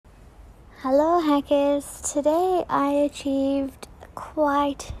Hello hackers, today I achieved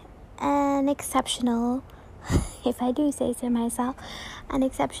quite an exceptional, if I do say so myself, an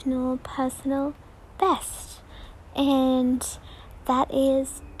exceptional personal best, and that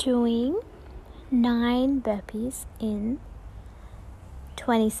is doing 9 burpees in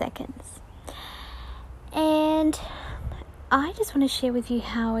 20 seconds. And I just want to share with you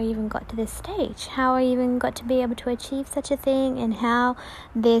how I even got to this stage, how I even got to be able to achieve such a thing, and how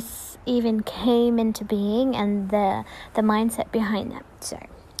this even came into being, and the mindset behind that. So,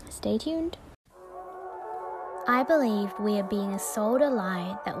 stay tuned. I believe we are being sold a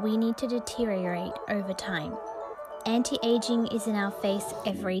lie that we need to deteriorate over time. Anti-aging is in our face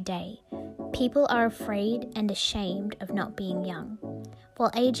every day. People are afraid and ashamed of not being young.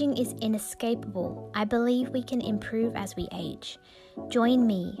 While aging is inescapable, I believe we can improve as we age. Join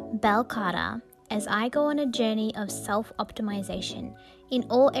me, Belle Carter, as I go on a journey of self-optimization in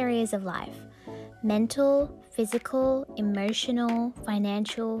all areas of life: mental, physical, emotional,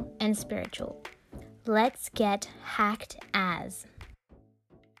 financial, and spiritual. Let's get hacked as.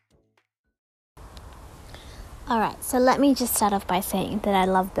 Alright, so let me just start off by saying that I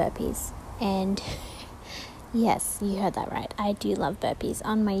love burpees. And yes, you heard that right. I do love burpees.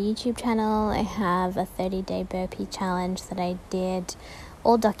 On my YouTube channel, I have a 30-day burpee challenge that I did,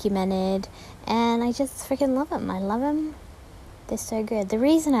 all documented, and I just freaking love them. I love them. They're so good. The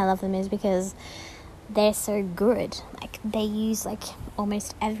reason I love them is because they're so good. Like, they use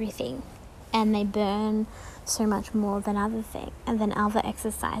almost everything, and they burn so much more than other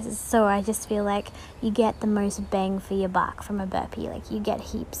exercises. So I just feel like you get the most bang for your buck from a burpee. You get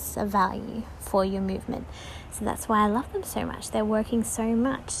heaps of value for your movement. So that's why I love them so much. They're working so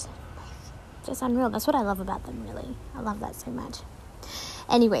much. Just unreal. That's what I love about them, really. I love that so much.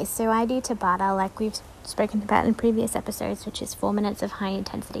 Anyway, so I do Tabata, like we've spoken about in previous episodes, which is 4 minutes of high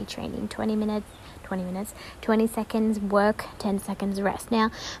intensity training, 20 seconds work, 10 seconds rest.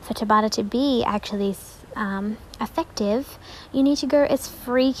 Now, for Tabata to be actually effective, you need to go as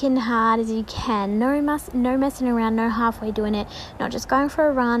freaking hard as you can. No messing around, no halfway doing it, not just going for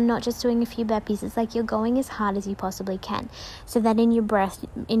a run, not just doing a few burpees. It's like you're going as hard as you possibly can, so that in your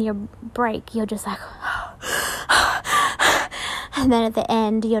break, you're just like and then at the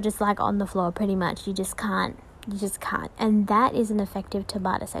end, you're just on the floor pretty much. You just can't. And that is an effective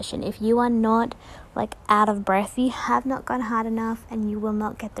Tabata session. If you are not out of breath, you have not gone hard enough, and you will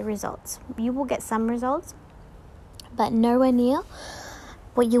not get the results. You will get some results, but nowhere near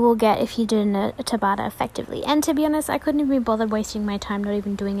what you will get if you did a Tabata effectively. And to be honest, I couldn't even be bothered wasting my time not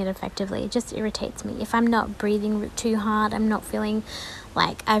even doing it effectively. It just irritates me. If I'm not breathing too hard, I'm not feeling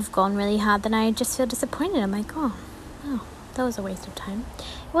like I've gone really hard, then I just feel disappointed. I'm like, oh, that was a waste of time.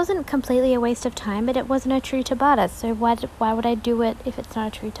 It wasn't completely a waste of time, but it wasn't a true Tabata. So why would I do it if it's not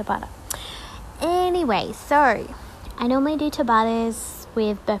a true Tabata? Anyway, so I normally do Tabatas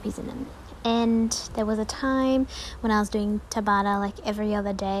with burpees in them. And there was a time when I was doing Tabata every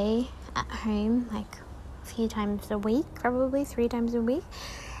other day at home, a few times a week, probably 3 times a week.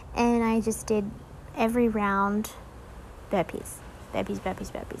 And I just did every round burpees.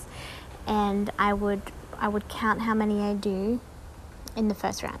 And I would count how many I do in the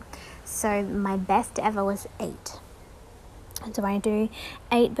first round. So my best ever was 8. And so I do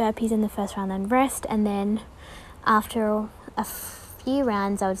 8 burpees in the first round, then rest, and then after a few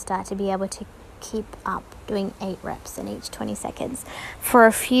rounds I would start to be able to keep up doing 8 reps in each 20 seconds for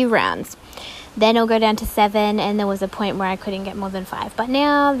a few rounds. Then it'll go down to 7, and there was a point where I couldn't get more than 5. But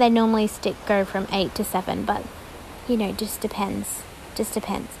now they normally go from 8 to 7, but just depends.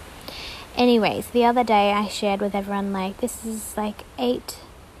 Anyways, the other day I shared with everyone, this is 8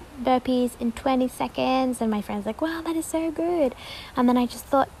 burpees in 20 seconds, and my friend's like, wow, that is so good. And then I just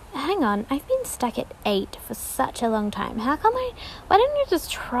thought, hang on, I've been stuck at 8 for such a long time. Why don't you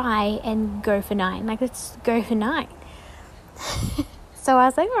just try and go for 9? Let's go for 9. So I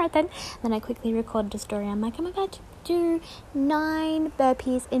was like, all right then. Then I quickly recorded a story. I'm like, I'm about to do 9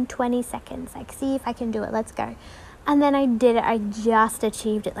 burpees in 20 seconds. See if I can do it. Let's go. And then I did it. I just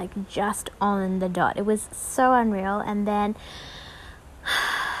achieved it, just on the dot. It was so unreal. And then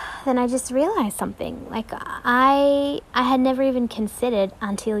I just realized something. I had never even considered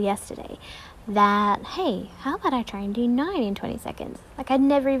until yesterday that, hey, how about I try and do 9 in 20 seconds?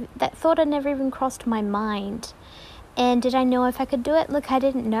 That thought had never even crossed my mind. And did I know if I could do it? Look, I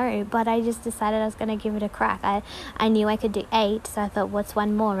didn't know, but I just decided I was going to give it a crack. I knew I could do 8, so I thought, what's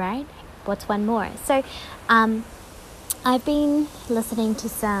one more, right? What's one more? So, I've been listening to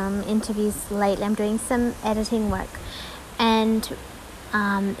some interviews lately. I'm doing some editing work and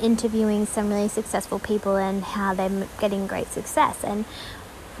interviewing some really successful people and how they're getting great success. And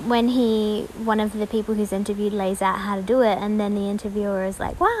one of the people who's interviewed lays out how to do it, and then the interviewer is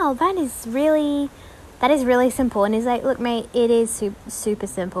like, wow, that is really simple. And he's like, look mate, it is super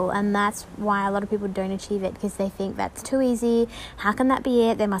simple, and that's why a lot of people don't achieve it, because they think that's too easy. How can that be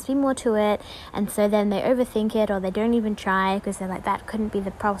it? There must be more to it. And so then they overthink it, or they don't even try, because they're like, that couldn't be the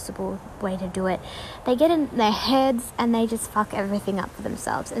possible way to do it. They get in their heads and they just fuck everything up for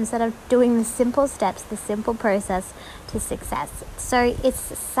themselves, instead of doing the simple steps, the simple process to success. So it's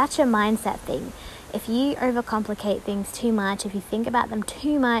such a mindset thing. If you overcomplicate things too much, if you think about them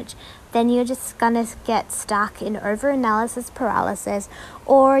too much, then you're just going to get stuck in over-analysis paralysis,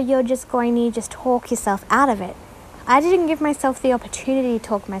 or you're just going to just talk yourself out of it. I didn't give myself the opportunity to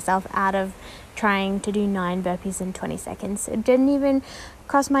talk myself out of trying to do 9 burpees in 20 seconds. It didn't even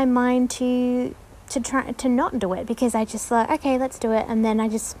cross my mind to try to not do it, because I just thought, okay, let's do it, and then I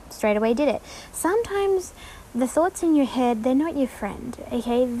just straight away did it. Sometimes the thoughts in your head, they're not your friend,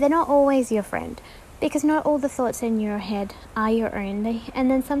 okay? They're not always your friend, because not all the thoughts in your head are your own.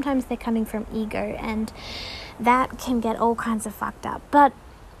 And then sometimes they're coming from ego, and that can get all kinds of fucked up. But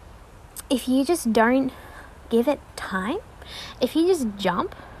if you just don't give it time, if you just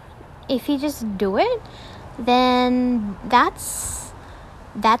jump, if you just do it, then that's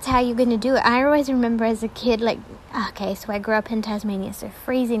how you're going to do it. I always remember as a kid, like, okay, so I grew up in Tasmania, so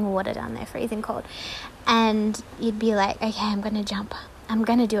freezing water down there, freezing cold. And you'd be like, okay, I'm going to jump. I'm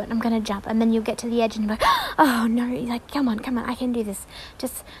going to do it. I'm going to jump. And then you'll get to the edge and you're like, oh no, you're like, come on, I can do this.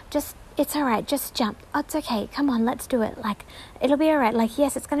 Just, it's all right. Just jump. Oh, it's okay. Come on, let's do it. Like, it'll be all right. Like,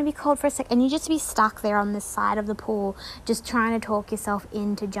 yes, it's going to be cold for a sec. And you just be stuck there on the side of the pool, just trying to talk yourself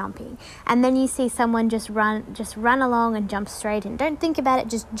into jumping. And then you see someone just run along and jump straight in. Don't think about it,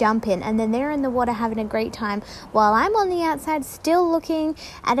 just jump in. And then they're in the water having a great time, while I'm on the outside still looking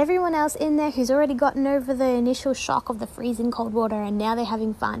at everyone else in there who's already gotten over the initial shock of the freezing cold water, and now they're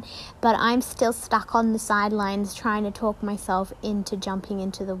having fun. But I'm still stuck on the sidelines trying to talk myself into jumping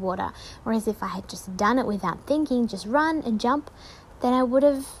into the water. Whereas if I had just done it without thinking, just run and jump, then I would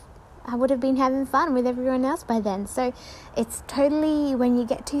have been having fun with everyone else by then. So it's totally, when you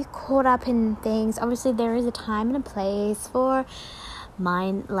get too caught up in things, obviously there is a time and a place for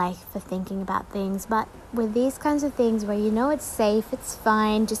for thinking about things, but with these kinds of things where you know it's safe, it's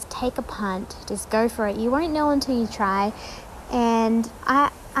fine, just take a punt, just go for it. You won't know until you try. And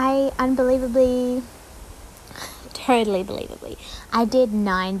I unbelievably, totally believably, I did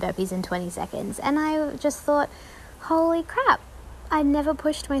 9 burpees in 20 seconds, and I just thought, holy crap, I never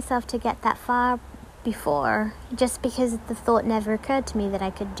pushed myself to get that far before, just because the thought never occurred to me that I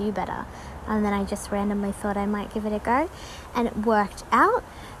could do better. And then I just randomly thought I might give it a go, and it worked out.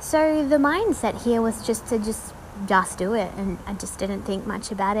 So the mindset here was just to just do it, and I just didn't think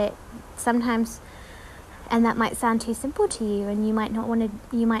much about it. Sometimes, and that might sound too simple to you, and you might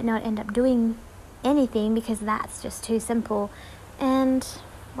not end up doing anything because that's just too simple. And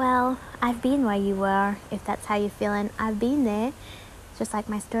well, I've been where you were, if that's how you're feeling. I've been there, just like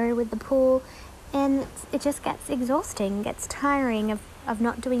my story with the pool, and it just gets exhausting, gets tiring of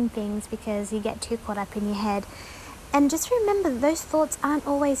not doing things because you get too caught up in your head. And just remember, those thoughts aren't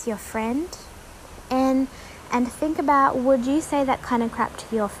always your friend. And think about, would you say that kind of crap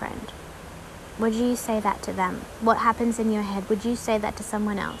to your friend? Would you say that to them? What happens in your head? Would you say that to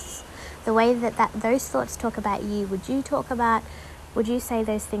someone else? The way that those thoughts talk about you, would you say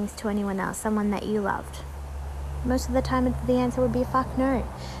those things to anyone else, someone that you loved? Most of the time the answer would be fuck no.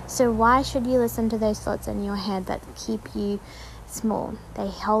 So why should you listen to those thoughts in your head that keep you small? They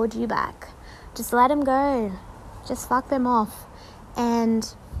hold you back. Just let them go. Just fuck them off.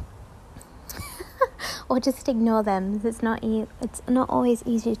 And or just ignore them. It's not always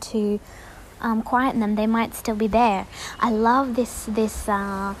easy to quieten them. They might still be there. I love this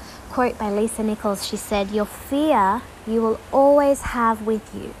quote by Lisa Nichols. She said, your fear you will always have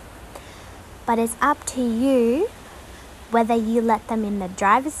with you, but it's up to you whether you let them in the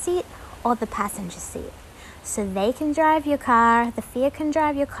driver's seat or the passenger seat. So they can drive your car, the fear can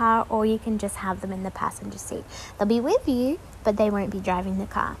drive your car, or you can just have them in the passenger seat. They'll be with you, but they won't be driving the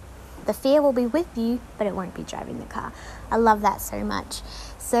car. The fear will be with you, but it won't be driving the car. I love that so much.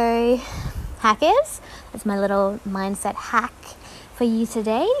 So hackers, that's my little mindset hack for you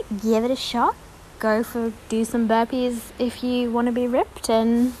today. Give it a shot. Do some burpees if you want to be ripped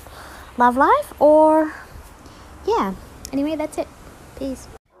and love life, or yeah. Anyway, that's it. Peace.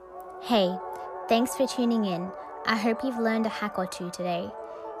 Hey, thanks for tuning in. I hope you've learned a hack or two today.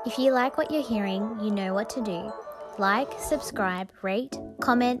 If you like what you're hearing, you know what to do. Like, subscribe, rate,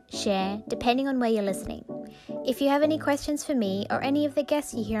 comment, share, depending on where you're listening. If you have any questions for me or any of the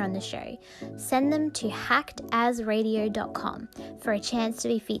guests you hear on the show, send them to hackedasradio.com for a chance to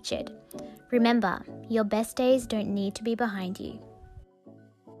be featured. Remember, your best days don't need to be behind you.